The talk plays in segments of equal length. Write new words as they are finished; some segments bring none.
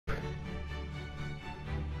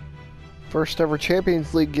First ever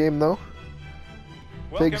Champions League game, though.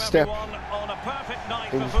 Big step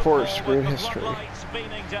in Forest Green history.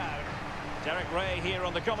 Derek Ray here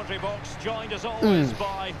on the commentary box, joined as always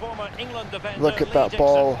by former England defender. Look at that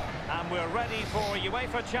ball. And we're ready for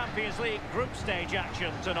UEFA Champions League group stage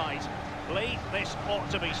action tonight. Lee, this ought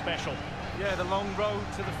to be special. Yeah, the long road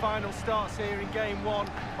to the final starts here in game one.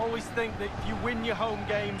 Always think that if you win your home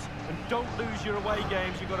games and don't lose your away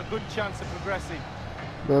games, you've got a good chance of progressing.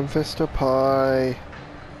 Memphis to pie.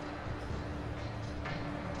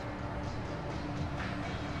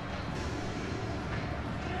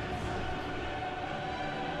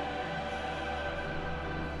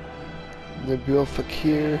 Nabil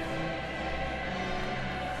Fekir.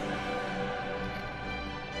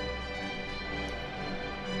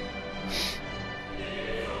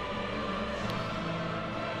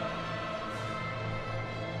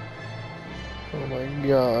 Oh my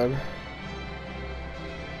God.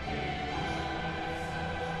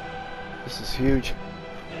 This is huge.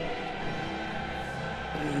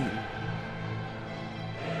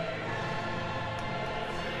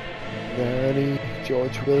 Daddy,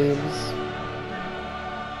 George Williams.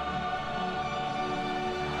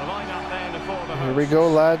 Here we go,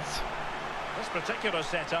 lads. This particular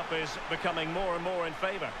setup is becoming more and more in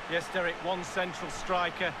favour. Yes, Derek, one central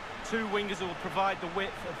striker, two wingers who will provide the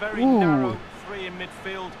width, a very narrow three in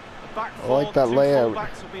midfield. The back four, I like that two layout.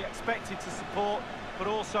 full-backs will be expected to support, but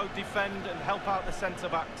also defend and help out the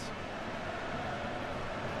centre-backs.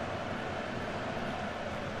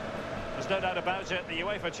 There's no doubt about it, the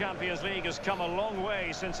UEFA Champions League has come a long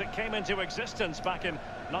way since it came into existence back in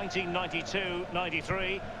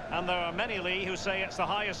 1992-93, and there are many, Lee, who say it's the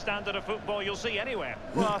highest standard of football you'll see anywhere.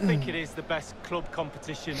 Well, I think it is the best club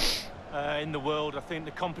competition in the world. I think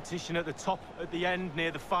the competition at the top, at the end,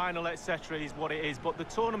 near the final, etc., is what it is, but the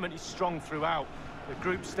tournament is strong throughout. The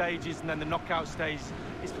group stages and then the knockout stage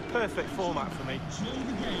is the perfect format for me.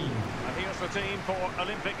 And here's the team for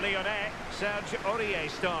Olympique Lyonnais. Serge Aurier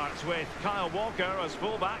starts with Kyle Walker as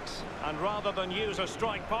fullbacks, and rather than use a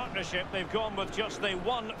strike partnership, they've gone with just the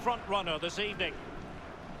one front runner this evening.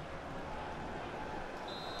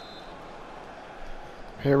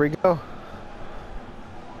 Here we go.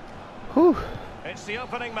 Whew. It's the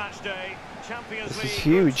opening match day. Champions League is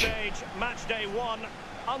huge. Stage, match day one.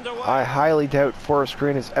 Underway. I highly doubt Forest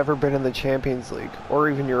Green has ever been in the Champions League or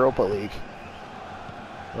even Europa League.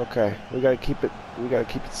 Okay, we gotta keep it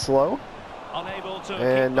slow Unable to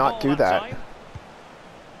and not do that.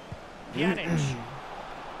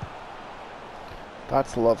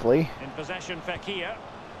 That's lovely. In possession, Fekir.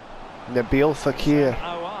 Nabil Fekir.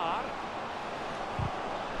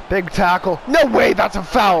 Big tackle. No way, that's a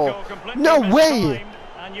foul. No way.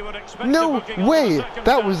 No way.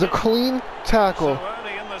 That was a clean tackle. So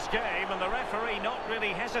early in this game, and the referee not really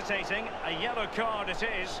hesitating. A yellow card it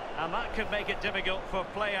is, and that could make it difficult for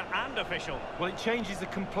player and official. Well, it changes the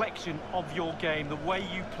complexion of your game, the way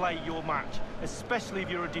you play your match, especially if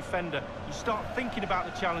you're a defender. You start thinking about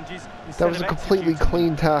the challenges instead of That was a completely executing.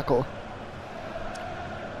 clean tackle.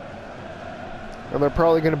 And they're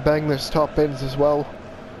probably going to bang this top ends as well.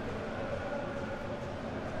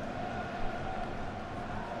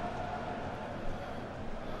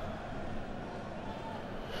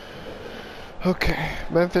 Okay,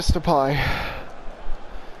 Memphis Depay.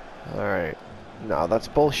 Alright. No, that's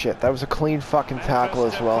bullshit. That was a clean fucking tackle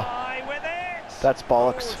as well. That's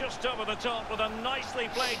bollocks. Oh, just over the top with a nicely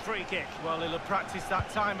played free kick. Well, he'll have practiced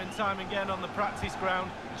that time and time again on the practice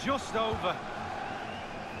ground. Just over.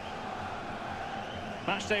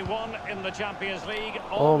 Match day one in the Champions League.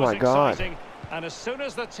 Oh my God. Exciting. And as soon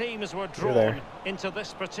as the teams were drawn into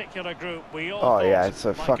this particular group, we all thought, yeah, it's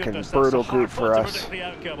a fucking brutal group for us.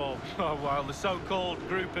 Oh, well, the so-called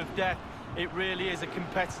group of death, it really is a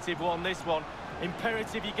competitive one, this one.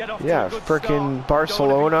 Imperative you get off to a good frickin' start.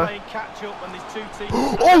 Barcelona. Catch up when there's two teams.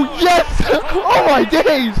 Oh, yes! Oh, my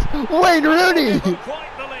days! Wayne Rooney!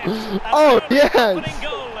 Oh, yes!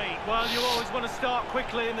 Well, you always want to start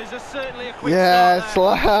quickly, and there's certainly a quick yes,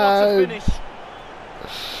 start there. lads!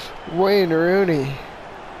 Wayne Rooney.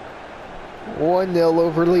 1-0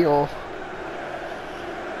 over Lyon.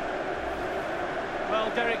 Well,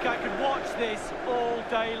 Derek, I could watch this all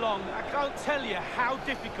day long. I can't tell you how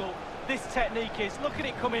difficult this technique is. Look at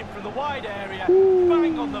it coming from the wide area. Ooh.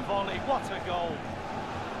 Bang on the volley. What a goal.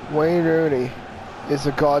 Wayne Rooney is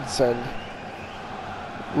a godsend.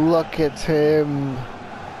 Look at him.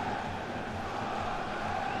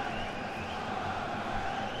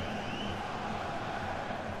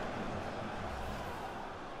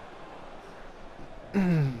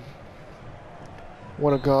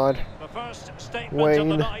 What a god. The first statement Wayne of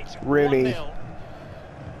the night, Rooney. 1-0.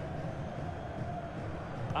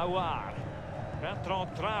 Aouar. Bertrand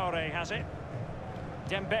Traoré has it.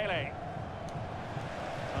 Dembele.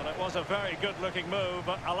 And it was a very good-looking move,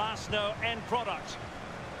 but alas, no end product.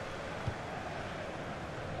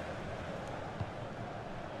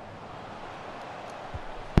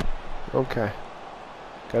 Okay.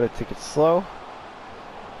 Gotta take it slow.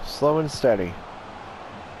 Slow and steady.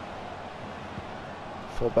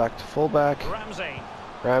 Fullback to fullback.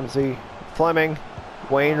 Ramsey. Fleming.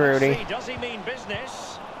 Wayne Rooney. Does he mean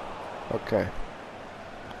business? Okay.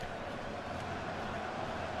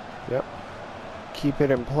 Yep. Keep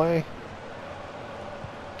it in play.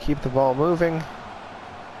 Keep the ball moving.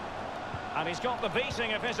 And he's got the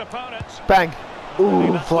beating of his opponents. Bang!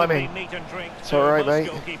 Ooh, That Fleming. would be neat and drink It's to alright,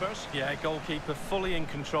 most mate. goalkeepers. Yeah, goalkeeper fully in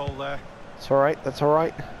control there. It's alright, that's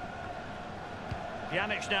alright.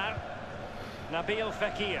 Pjanic now. Nabil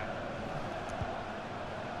Fekir.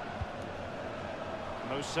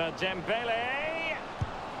 Moussa Dembele.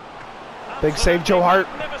 Big save, Joe Hart.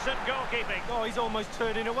 Magnificent goalkeeping. Oh, he's almost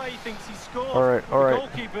turning away. He thinks he scored. Alright, The alright.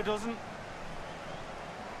 goalkeeper doesn't.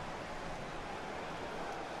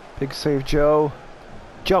 Big save, Joe.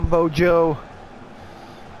 Jumbo Joe.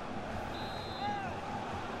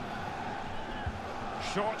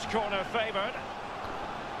 Short corner favoured.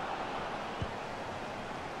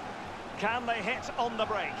 Can they hit on the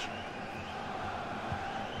break?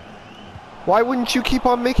 Why wouldn't you keep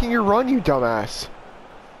on making your run, you dumbass?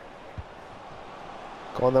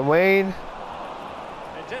 Go on then, Wayne.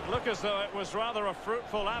 It did look as though it was rather a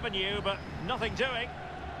fruitful avenue, but nothing doing.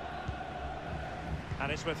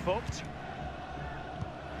 And it's with Vogt.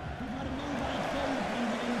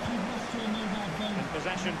 In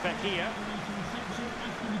possession, Fekir.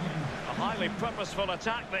 A highly purposeful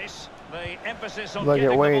attack, this. The emphasis on Look getting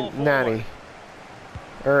at the ball Wayne, forward. Nanny.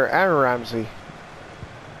 Aaron Ramsey.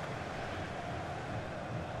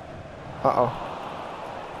 Uh-oh.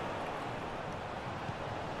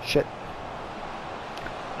 Shit.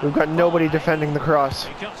 We've got nobody defending the cross.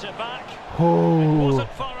 He cuts it back. It Oh.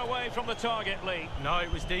 wasn't far away from the target, Lee. No,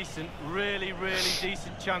 it was decent. Really, really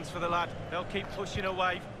decent chance for the lad. They'll keep pushing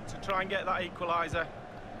away to try and get that equaliser.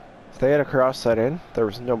 If they had a cross that in, there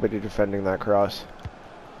was nobody defending that cross.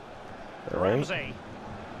 Alright. Ramsey.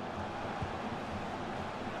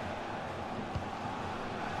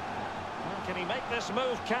 Well, can he make this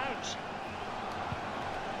move count?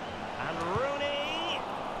 And Rooney.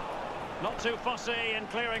 Not too fussy in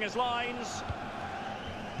clearing his lines.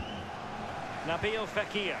 Nabil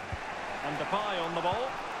Fekir. And Depay on the ball.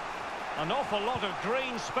 An awful lot of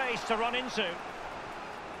green space to run into.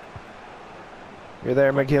 You're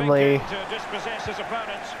there, McGinley. Thinking to dispossess his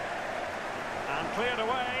opponent. And cleared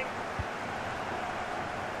away.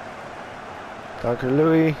 Dr.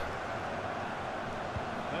 Louis.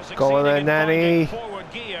 They're Go on succeeding then, in Nanny. finding forward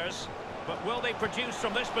gears, but will they produce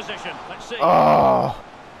from this position? Let's see. Oh!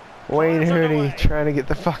 Wayne Fires it Rooney away. trying to get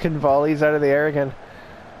the fucking volleys out of the air again.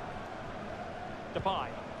 Depay.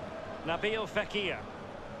 Nabil Fekir.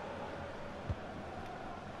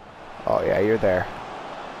 Oh yeah, you're there.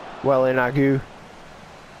 Well in, Agu.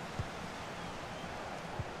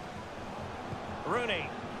 Rooney.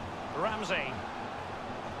 Ramsey.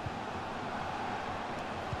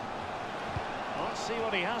 Let's see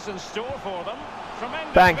what he has in store for them.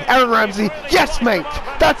 Tremendous Bang! vision. Aaron He's Ramsey! really Yes, trying mate! to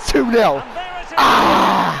open. That's 2-0! And there it is.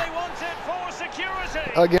 Ah! They want it for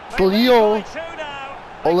security. Against They lead Lyon. by 2 now.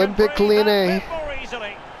 They can Olympique breathe that Lyonnais. bit more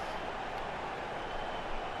easily.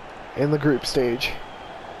 In the group stage.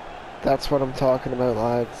 That's what I'm talking about,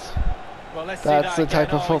 lads. Well, let's That's see the that type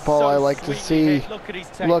again. of Oh, it's football so I like to sweetly see. hit. Look at his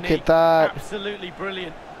Look technique. at that. Absolutely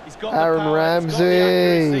brilliant. He's got Aaron the power, he's got the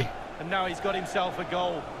Ramsey. accuracy, and now he's got himself a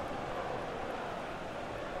goal.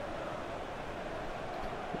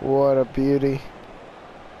 What a beauty.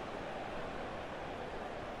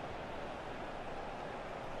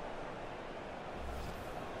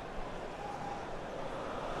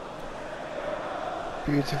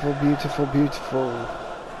 Beautiful, beautiful, beautiful.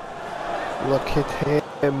 Look at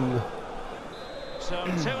him. So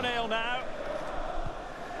 2-0 now.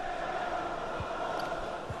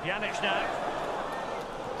 Pjanic now.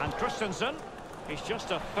 And Christensen. He's just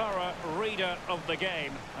a thorough reader of the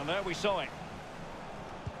game. And there we saw it.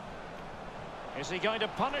 Is he going to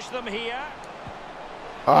punish them here?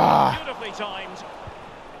 Ah! Beautifully timed.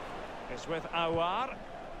 It's with Aouar.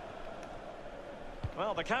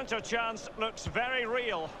 Well, the counter chance looks very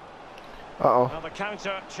real. Uh-oh. Well, the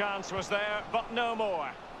counter chance was there, but no more.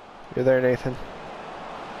 You're there, Nathan.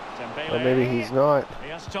 Dembele. Or maybe he's not. He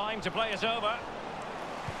has time to play it over.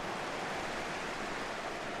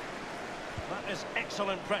 That is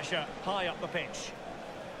excellent pressure high up the pitch.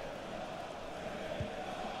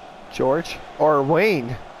 George? Or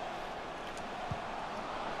Wayne?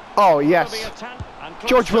 Oh, yes.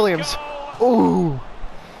 George Williams. Ooh.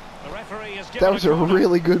 That was a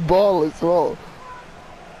really good ball as well.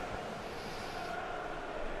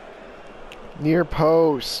 Near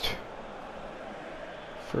post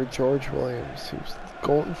for George Williams, who's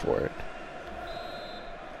going for it.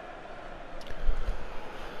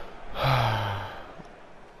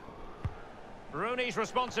 Rooney's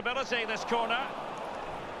responsibility this corner.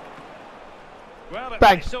 Well,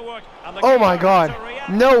 bang! Oh my God!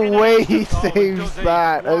 No way he saves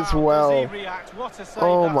that as well.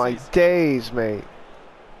 Oh my days, mate.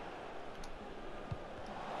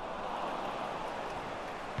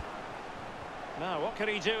 Now, what can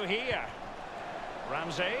he do here?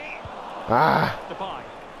 Ramsey. Ah. Depay.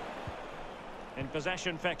 In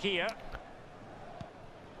possession, Fekir.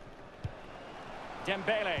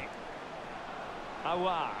 Dembele.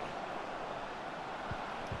 Awar.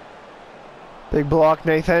 Big block,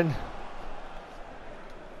 Nathan.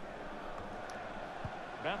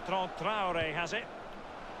 Bertrand Traoré has it.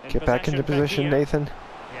 Get back into position, Fekir. Nathan.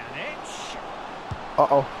 Pjanic.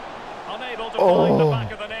 Uh-oh. Unable to find the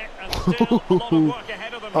back of the net, and still a lot of work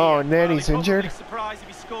ahead of them Oh, here. Nanny's Well, injured. Surprised if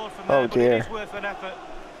he scored from Oh there, dear. but it is worth an effort.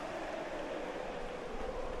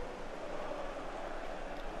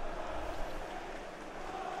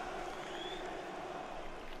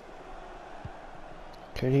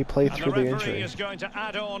 Can he play And through the the referee injury? is going to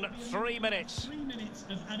add on 3 minutes. 3 minutes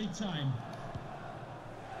of added time.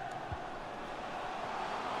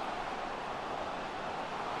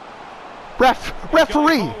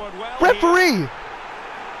 Referee! Referee!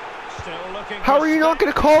 How are you not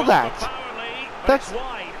going to call that? That's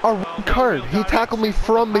a red card. He tackled me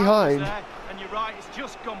from behind.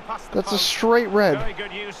 That's a straight red. Very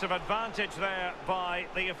good use of advantage there by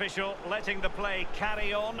the official, letting the play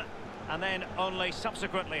carry on, and then only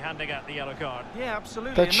subsequently handing out the yellow card. Yeah,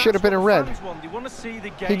 absolutely. That should have been a red. They want to see the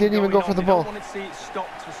game. He didn't even go for the ball. They don't want to see it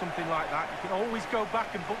stopped or something like that. You can always go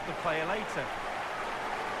back and book the player later.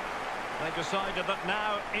 They've decided that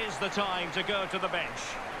now is the time to go to the bench.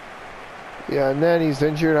 Yeah, Nanny's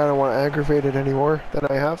injured. I don't want to aggravate it anymore than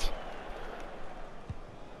I have.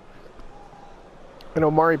 I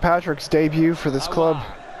know Mari Patrick's debut for this club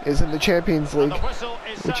is in the Champions League,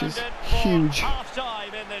 which is huge.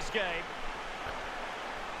 Half-time in this game.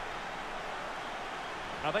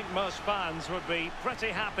 I think most fans would be pretty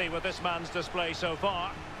happy with this man's display so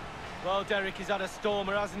far. Well, Derek, he's had a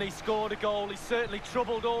stormer, hasn't he? Scored a goal. He's certainly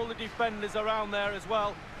troubled all the defenders around there as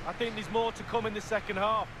well. I think there's more to come in the second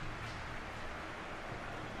half.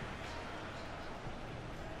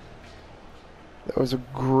 That was a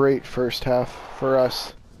great first half for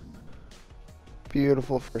us.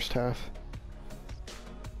 Beautiful first half.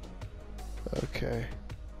 Okay.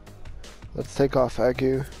 Let's take off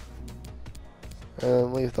Agu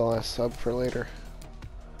and leave the last sub for later.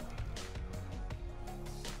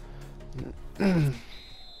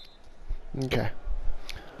 Okay.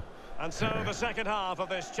 And so the second half of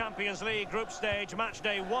this Champions League group stage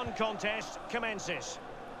matchday 1 contest commences.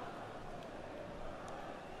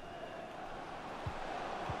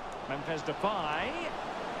 Memphis Depay.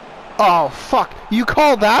 Oh fuck! You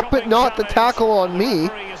call that, but not the tackle on me.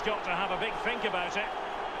 The referee has got to have a big think about it,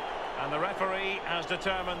 and the referee has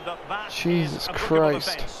determined that that Jesus is a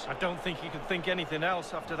Christ! offence. I don't think you could think anything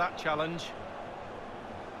else after that challenge.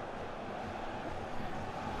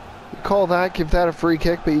 You call that, give that a free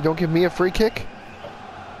kick, but you don't give me a free kick?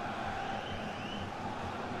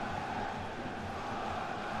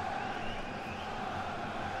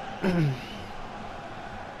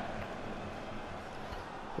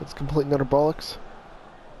 That's complete and utter bollocks.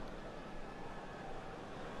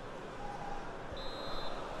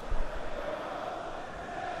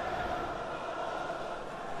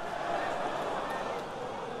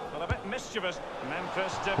 Well, a bit mischievous.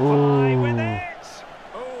 Memphis Depay with it.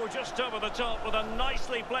 Oh, just over the top with a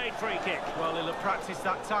nicely played free kick. Well, he'll have practiced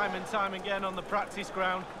that time and time again on the practice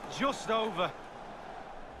ground. Just over.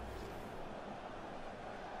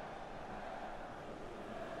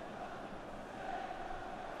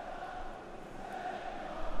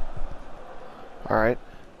 Alright.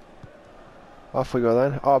 Off we go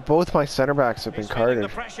then. Oh, both my center backs have been carded. The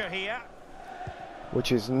pressure here.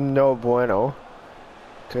 Which is no bueno.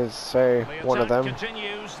 Because, say, one of them.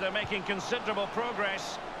 Continues. They're making considerable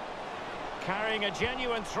progress. Carrying a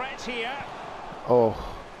genuine threat here. Oh.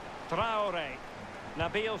 Traoré.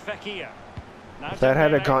 Nabil Fekir. If that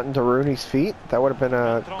had gotten to Rooney's feet, that would have been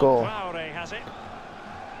a goal. Traoré has it.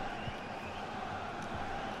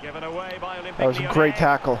 Given away by Olympique. That was a great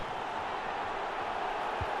tackle.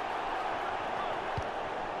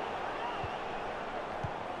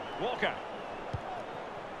 Walker.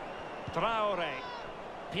 Traoré.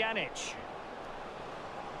 Pjanic.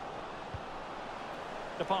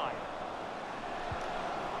 Depay.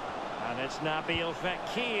 And it's Nabil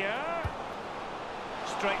Fekir.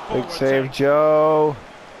 Straightforward. Big save, take. Joe.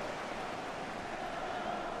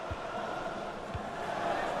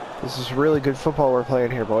 This is really good football we're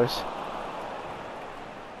playing here, boys.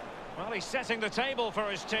 Well, he's setting the table for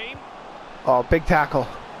his team. Oh, big tackle.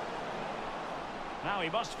 Now he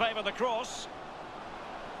must favour the cross.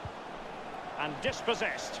 And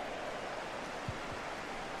dispossessed.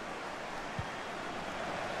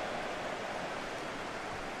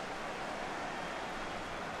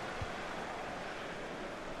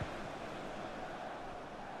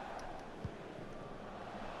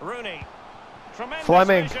 Rooney. Tremendous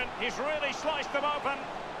Fleming. vision. He's really sliced them open.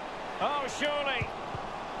 Oh, surely.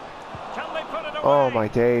 Can they put it away? Oh, my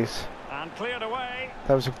days. And cleared away.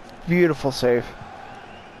 That was a beautiful save.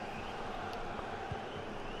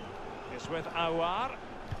 It's with Aouar.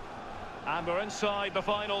 And we're inside the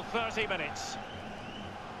final 30 minutes.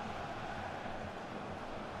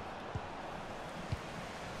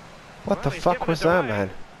 What Well, the he's fuck given was it that, away. man?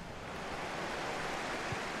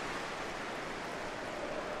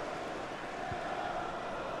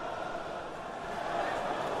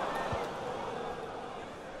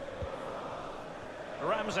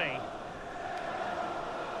 Ramsey.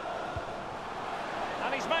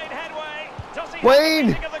 And he's made headway. Does he Wayne!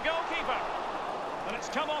 have the of the goalkeeper? And it's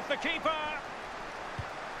come off the keeper.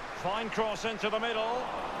 Fine cross into the middle.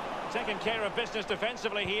 Taking care of business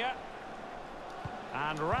defensively here.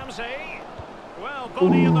 And Ramsey. Well,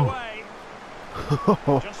 body in the way.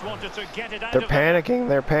 Just wanted to get it out They're of them. panicking.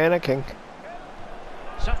 They're panicking.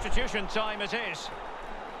 Substitution time it is.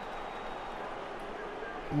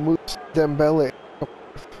 Moves Dembele.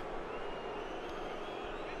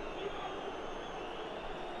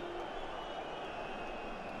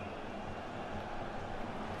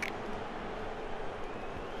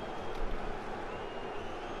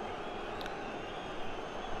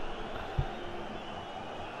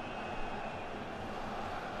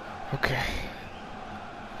 Okay.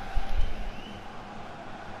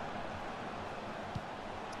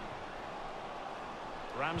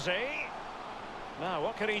 Ramsey. Now,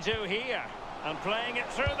 what can he do here? And playing it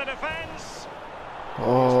through the defence.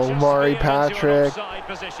 Oh, Just Mari veered into an Patrick. offside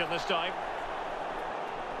position this time.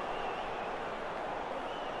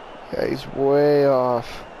 Yeah, he's way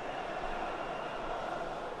off.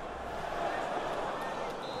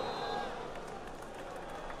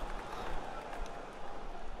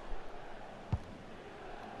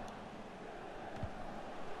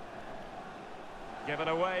 Given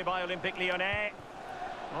away by Olympique Lyonnais.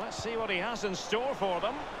 Well, let's see what he has in store for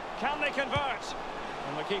them. Can they convert?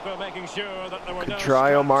 And the keeper making sure that there were Good no try,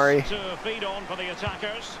 scraps Omari. to feed on for the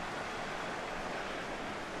attackers.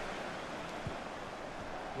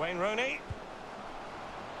 Wayne Rooney.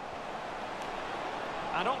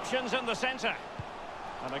 And options in the centre.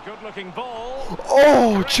 And a good-looking ball.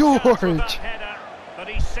 Oh, Great chance with that George! header, but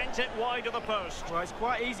he sent it wide of the post. Well, it's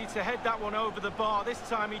quite easy to head that one over the bar. This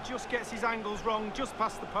time he just gets his angles wrong, just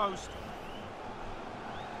past the post.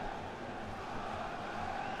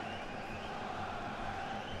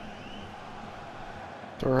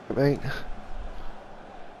 It's all right, mate.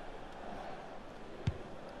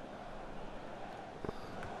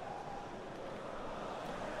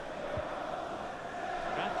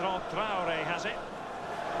 Bertrand Traoré has it.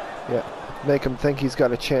 Yeah, make him think he's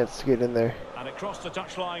got a chance to get in there. And it crossed the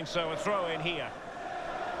touchline, so a throw in here.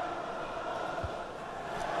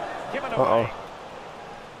 Given away. Uh-oh.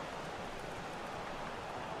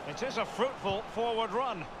 It is a fruitful forward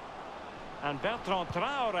run. And Bertrand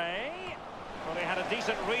Traoré, well, he had a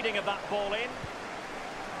decent reading of that ball in.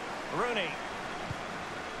 Rooney.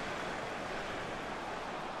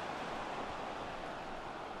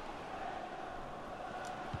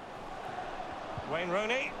 Wayne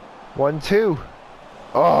Rooney. 1-2.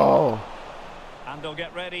 Oh! And they'll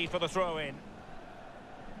get ready for the throw-in.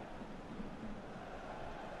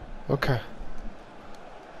 Okay.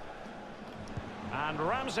 And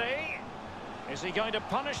Ramsey. Is he going to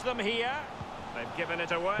punish them here? They've given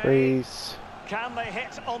it away. Reese. Can they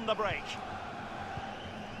hit on the break?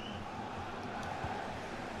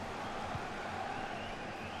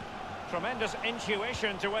 Tremendous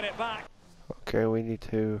intuition to win it back. Okay, we need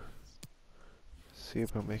to see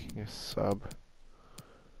about making a sub.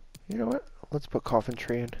 You know what? Let's put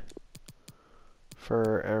Coventry in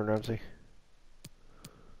for Aaron Ramsey.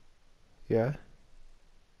 Yeah?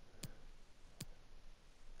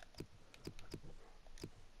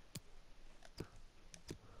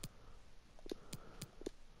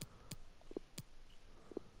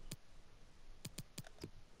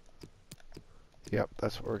 Yep,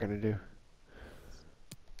 that's what we're gonna do.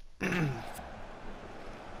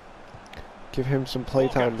 Give him some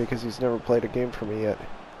playtime because he's never played a game for me yet.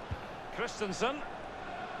 Christensen.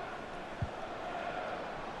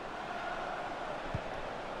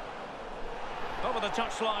 Over the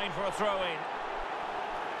touchline for a throw-in.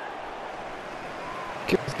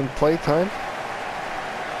 Give him some playtime.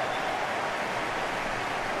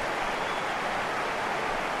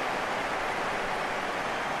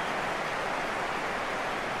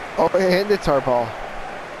 Oh, and it's our ball.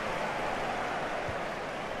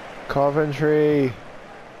 Coventry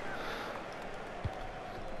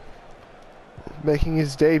making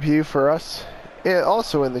his debut for us,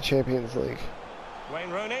 also in the Champions League.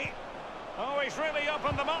 Wayne Rooney. Oh, he's really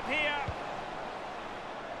opened them up here.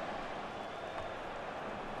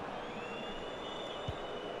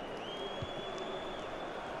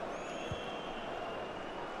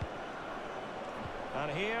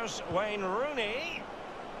 And here's Wayne Rooney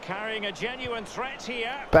carrying a genuine threat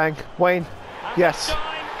here. Bang, Wayne. And Yes. this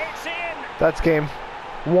time it's in. That's game.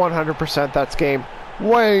 100% that's game.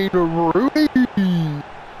 Wayne Rooney.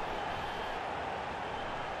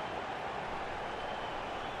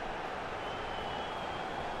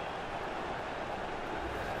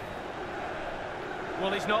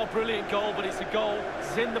 Well, it's not a brilliant goal, but it's a goal.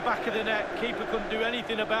 It's in the back of the net. Keeper couldn't do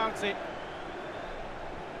anything about it.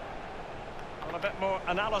 And a bit more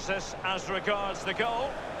analysis as regards the goal.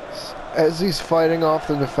 As he's fighting off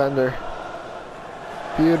the defender.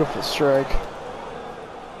 Beautiful strike.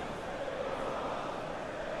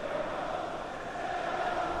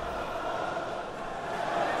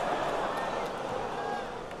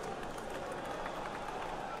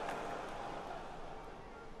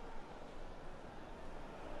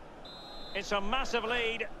 It's a massive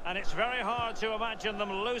lead, and it's very hard to imagine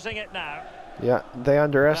them losing it now. Yeah, they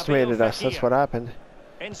underestimated us. That's what happened.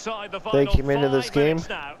 Inside the They final came into this 5 game minutes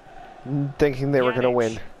now. thinking they were going to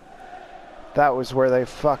win. That was where they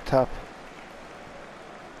fucked up.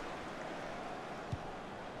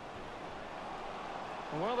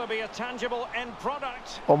 Will there be a tangible end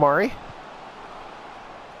product? Omari.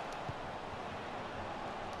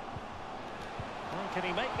 Well, can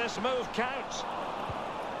he make this move count?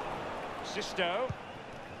 Sisto.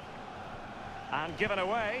 And given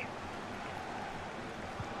away.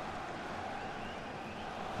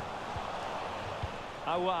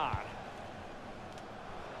 Awar.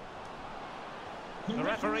 The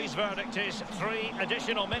referee's verdict is 3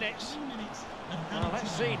 additional minutes. Well,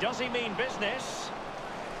 let's see, does he mean business?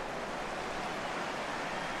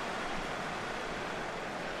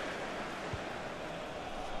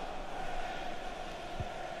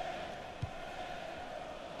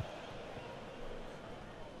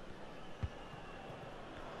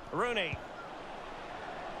 Rooney.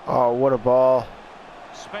 Oh, what a ball.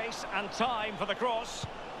 Space and time for the cross.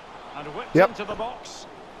 And whipped Yep. into the box.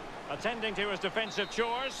 Attending to his defensive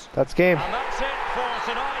chores. That's game. And that's it for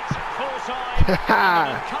tonight. Full time.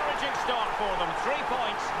 And an encouraging start for them. 3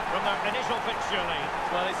 points from their initial fixture lead.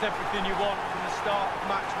 Well, it's everything you want from the start of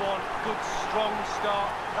match one. Good, strong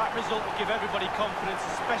start. That result will give everybody confidence,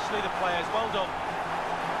 especially the players. Well done.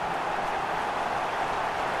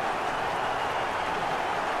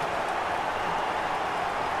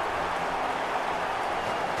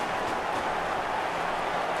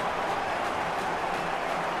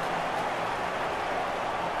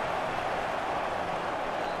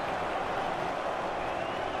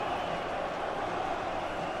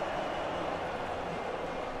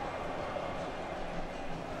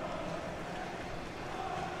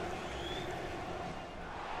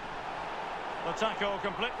 The tackle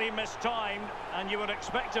completely mistimed, and you would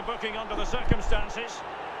expect a booking under the circumstances.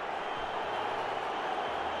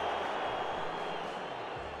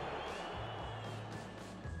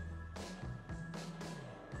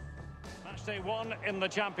 Matchday 1 in the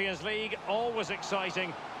Champions League, always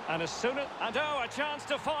exciting, and as soon as... And oh, a chance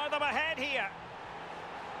to fire them ahead here.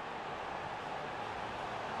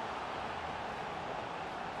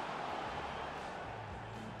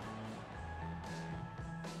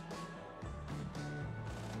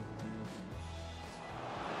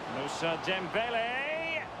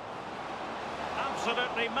 Dembele.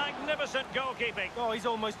 Absolutely magnificent goalkeeping. Oh, he's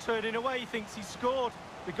almost turning away. He thinks he's scored.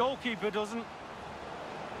 The goalkeeper doesn't.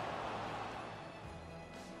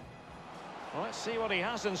 Well, let's see what he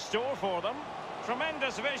has in store for them.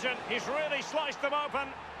 Tremendous vision. He's really sliced them open.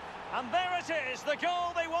 And there it is, the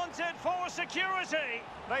goal they wanted for security.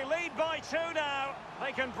 They lead by 2 now.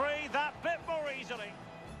 They can breathe that bit more easily.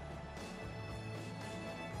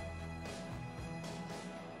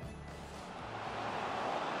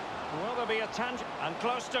 Will there be a tangent and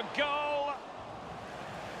close to goal?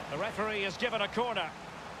 The referee is given a corner.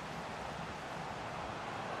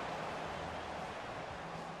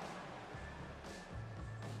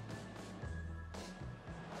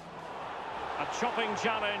 A chopping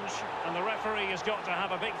challenge, and the referee has got to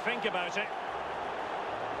have a big think about it.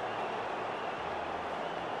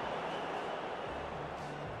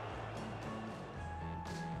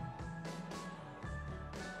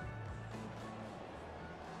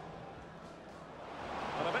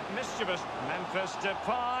 But a bit mischievous. Memphis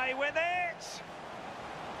Depay with it!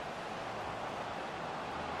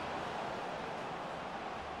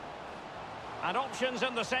 And options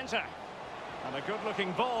in the centre. And a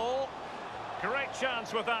good-looking ball. Great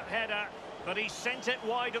chance with that header, but he sent it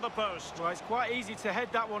wide of the post. Well, it's quite easy to head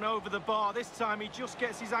that one over the bar. This time he just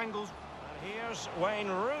gets his angles. And here's Wayne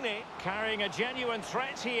Rooney carrying a genuine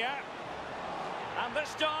threat here. And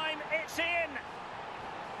this time it's in!